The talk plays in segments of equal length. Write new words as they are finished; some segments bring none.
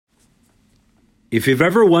If you've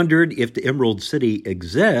ever wondered if the Emerald City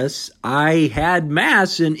exists, I had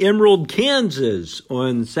Mass in Emerald, Kansas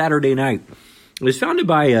on Saturday night. It was founded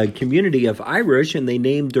by a community of Irish, and they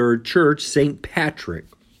named their church St. Patrick.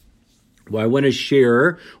 Well, I want to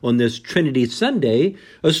share on this Trinity Sunday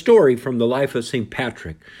a story from the life of St.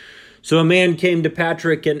 Patrick. So a man came to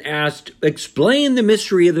Patrick and asked, "Explain the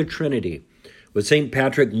mystery of the Trinity." Well, St.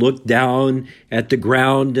 Patrick looked down at the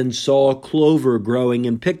ground and saw clover growing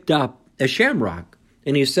and picked up a shamrock.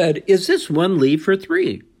 And he said, "Is this one leaf or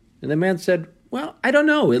three?" And the man said, "Well, I don't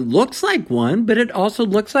know. It looks like one, but it also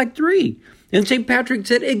looks like three." And St. Patrick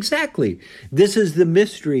said, "Exactly. This is the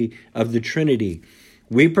mystery of the Trinity.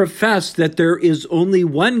 We profess that there is only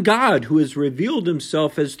one God who has revealed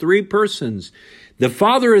himself as three persons. The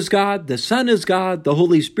Father is God, the Son is God, the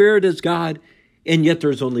Holy Spirit is God, and yet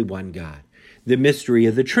there's only one God. The mystery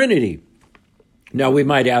of the Trinity." Now we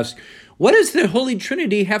might ask, what does the Holy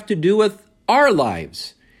Trinity have to do with our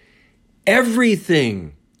lives?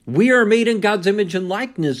 Everything. We are made in God's image and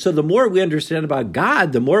likeness. So the more we understand about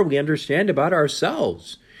God, the more we understand about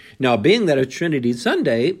ourselves. Now, being that it's Trinity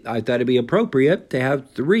Sunday, I thought it'd be appropriate to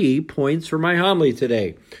have 3 points for my homily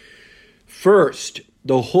today. First,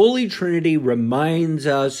 the Holy Trinity reminds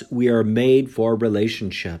us we are made for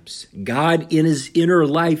relationships. God in his inner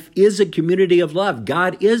life is a community of love.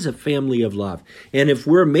 God is a family of love. And if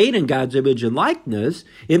we're made in God's image and likeness,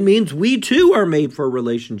 it means we too are made for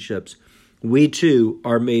relationships. We too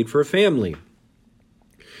are made for family.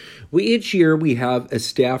 Each year we have a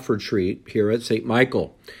staff retreat here at St.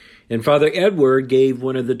 Michael. And Father Edward gave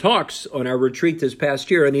one of the talks on our retreat this past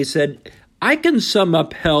year, and he said, "I can sum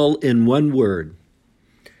up hell in one word: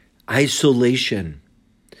 isolation."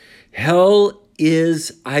 Hell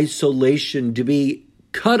is isolation, to be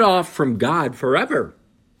cut off from God forever.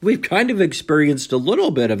 We've kind of experienced a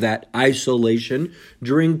little bit of that isolation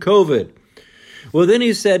during COVID. Well, then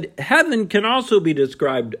he said, heaven can also be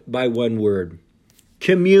described by one word: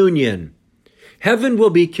 communion. Heaven will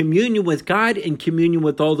be communion with God, and communion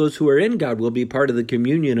with all those who are in God will be part of the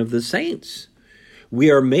communion of the saints. We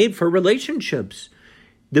are made for relationships.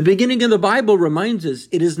 The beginning of the Bible reminds us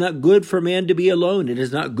it is not good for man to be alone. It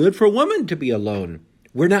is not good for woman to be alone.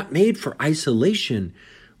 We're not made for isolation.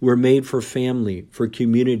 We're made for family, for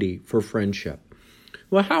community, for friendship.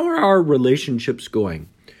 Well, how are our relationships going?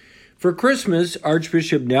 For Christmas,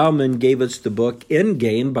 Archbishop Naumann gave us the book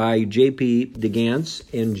Endgame by J.P. De Gans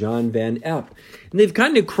and John Van Epp. And they've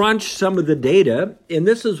kind of crunched some of the data, and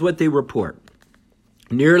this is what they report.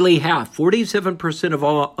 Nearly half, 47% of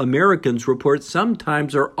all Americans report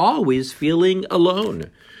sometimes or always feeling alone.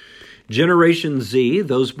 Generation Z,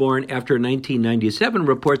 those born after 1997,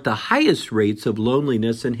 report the highest rates of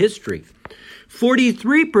loneliness in history.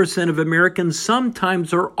 43% of Americans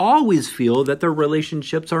sometimes or always feel that their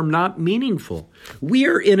relationships are not meaningful. We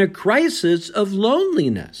are in a crisis of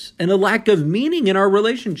loneliness and a lack of meaning in our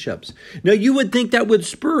relationships. Now, you would think that would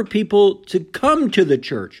spur people to come to the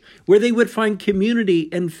church, where they would find community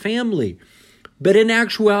and family. But in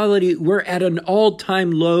actuality, we're at an all-time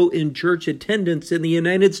low in church attendance in the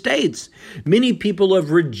United States. Many people have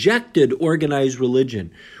rejected organized religion.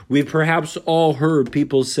 We've perhaps all heard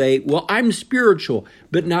people say, "Well, I'm spiritual,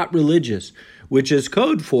 but not religious," which is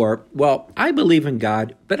code for, "Well, I believe in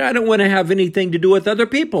God, but I don't want to have anything to do with other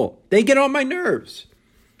people. They get on my nerves."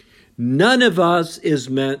 None of us is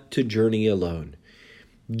meant to journey alone.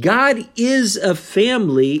 God is a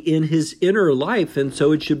family in his inner life, and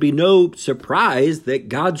so it should be no surprise that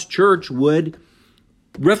God's church would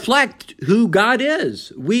reflect who God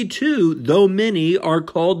is. We too, though many, are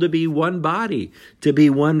called to be one body, to be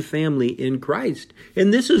one family in Christ.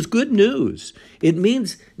 And this is good news. It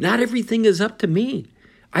means not everything is up to me.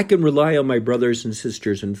 I can rely on my brothers and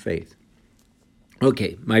sisters in faith.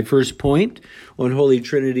 Okay, my first point on Holy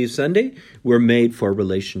Trinity Sunday: we're made for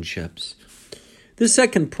relationships. The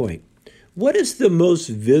second point: what is the most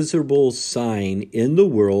visible sign in the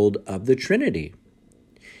world of the Trinity?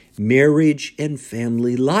 Marriage and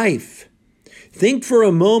family life. Think for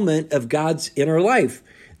a moment of God's inner life.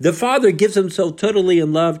 The Father gives himself totally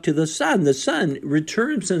in love to the Son. The Son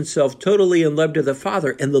returns himself totally in love to the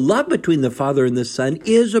Father. And the love between the Father and the Son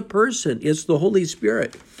is a person. It's the Holy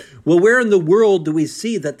Spirit. Well, where in the world do we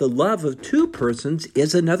see that the love of two persons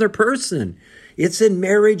is another person? It's in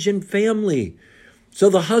marriage and family. So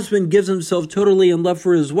the husband gives himself totally in love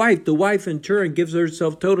for his wife. The wife, in turn, gives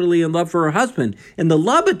herself totally in love for her husband. And the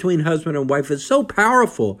love between husband and wife is so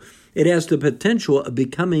powerful, it has the potential of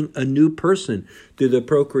becoming a new person through the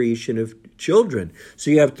procreation of children.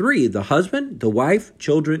 So you have three: the husband, the wife,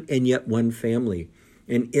 children, and yet one family.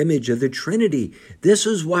 and image of the Trinity. This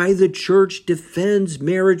is why the church defends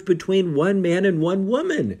marriage between one man and one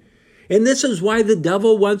woman. And this is why the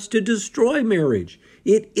devil wants to destroy marriage.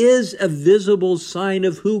 It is a visible sign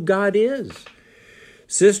of who God is.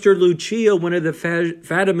 Sister Lucia, one of the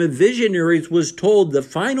Fatima visionaries, was told the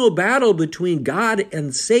final battle between God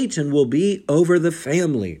and Satan will be over the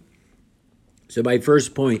family. So my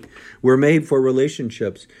first point, we're made for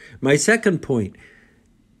relationships. My second point,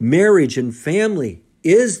 marriage and family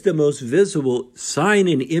is the most visible sign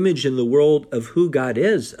and image in the world of who God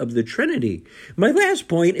is, of the Trinity. My last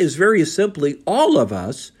point is very simply, all of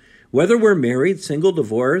us, whether we're married, single,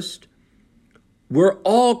 divorced, we're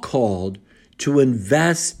all called to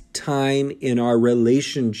invest time in our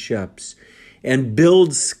relationships and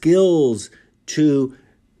build skills to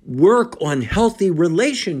work on healthy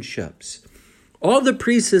relationships. All the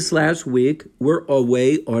priests this last week were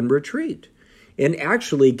away on retreat. And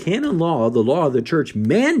actually, canon law, the law of the church,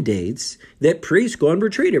 mandates that priests go on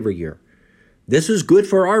retreat every year. This is good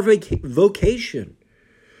for our vocation.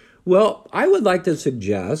 Well, I would like to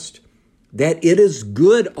suggest that it is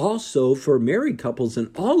good also for married couples and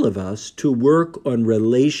all of us to work on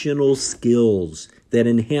relational skills that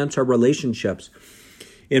enhance our relationships.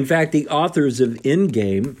 In fact, the authors of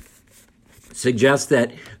Endgame suggest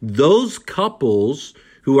that those couples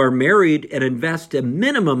who are married and invest a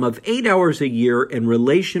minimum of 8 hours a year in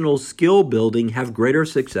relational skill building have greater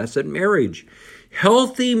success at marriage.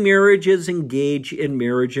 Healthy marriages engage in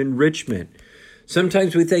marriage enrichment.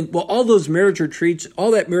 Sometimes we think, well, all those marriage retreats,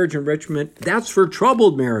 all that marriage enrichment, that's for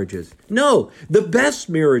troubled marriages. No, the best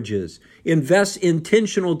marriages invest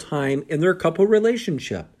intentional time in their couple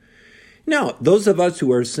relationship. Now, those of us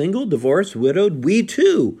who are single, divorced, widowed, we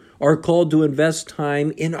too are called to invest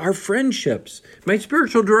time in our friendships. My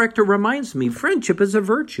spiritual director reminds me, friendship is a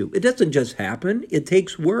virtue. It doesn't just happen. It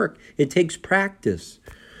takes work. It takes practice.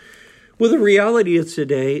 Well, the reality is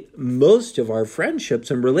today, most of our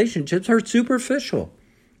friendships and relationships are superficial.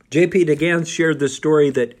 J.P. DeGan shared the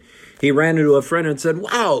story that he ran into a friend and said,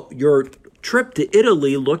 wow, your trip to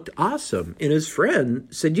Italy looked awesome. And his friend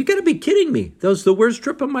said, you got to be kidding me. That was the worst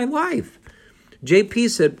trip of my life. JP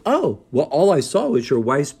said, oh, well, all I saw was your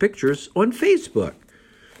wife's pictures on Facebook.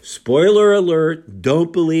 Spoiler alert,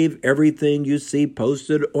 don't believe everything you see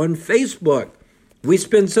posted on Facebook. We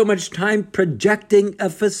spend so much time projecting a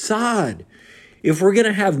facade. If we're going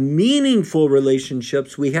to have meaningful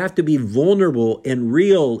relationships, we have to be vulnerable and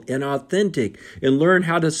real and authentic and learn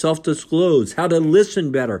how to self-disclose, how to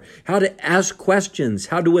listen better, how to ask questions,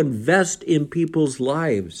 how to invest in people's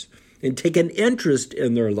lives and take an interest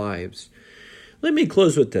in their lives. Let me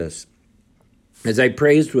close with this. As I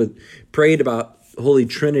prayed about Holy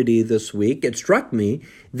Trinity this week, it struck me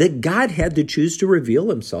that God had to choose to reveal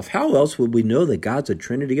himself. How else would we know that God's a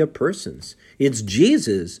trinity of persons? It's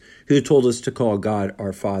Jesus who told us to call God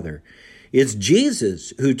our Father. It's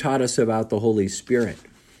Jesus who taught us about the Holy Spirit.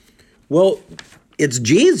 Well, it's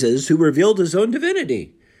Jesus who revealed his own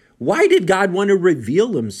divinity. Why did God want to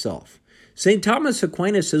reveal himself? St. Thomas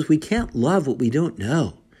Aquinas says we can't love what we don't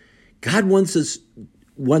know. God wants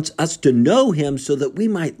us to know him so that we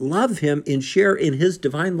might love him and share in his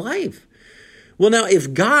divine life. Well, now,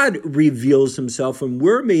 if God reveals himself and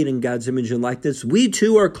we're made in God's image and likeness, we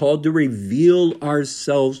too are called to reveal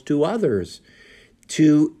ourselves to others,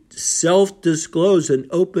 to self-disclose and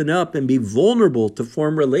open up and be vulnerable to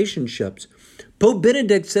form relationships. Pope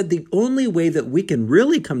Benedict said the only way that we can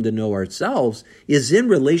really come to know ourselves is in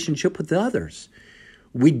relationship with others.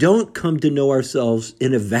 We don't come to know ourselves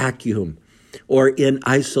in a vacuum or in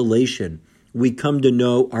isolation. We come to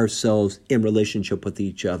know ourselves in relationship with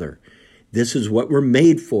each other. This is what we're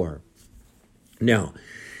made for. Now,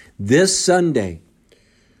 this Sunday,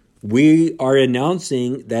 we are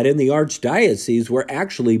announcing that in the Archdiocese, we're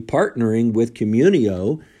actually partnering with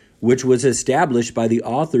Communio, which was established by the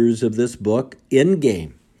authors of this book,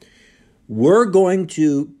 Endgame. We're going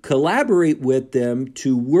to collaborate with them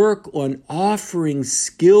to work on offering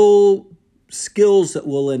skills that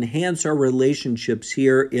will enhance our relationships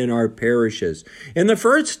here in our parishes. And the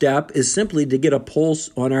first step is simply to get a pulse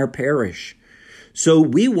on our parish. So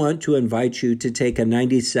we want to invite you to take a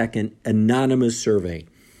 90-second anonymous survey.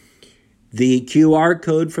 The QR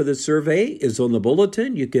code for the survey is on the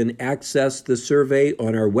bulletin. You can access the survey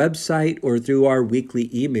on our website or through our weekly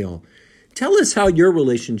email. Tell us how your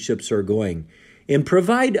relationships are going and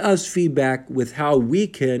provide us feedback with how we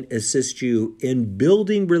can assist you in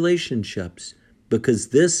building relationships, because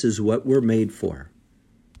this is what we're made for.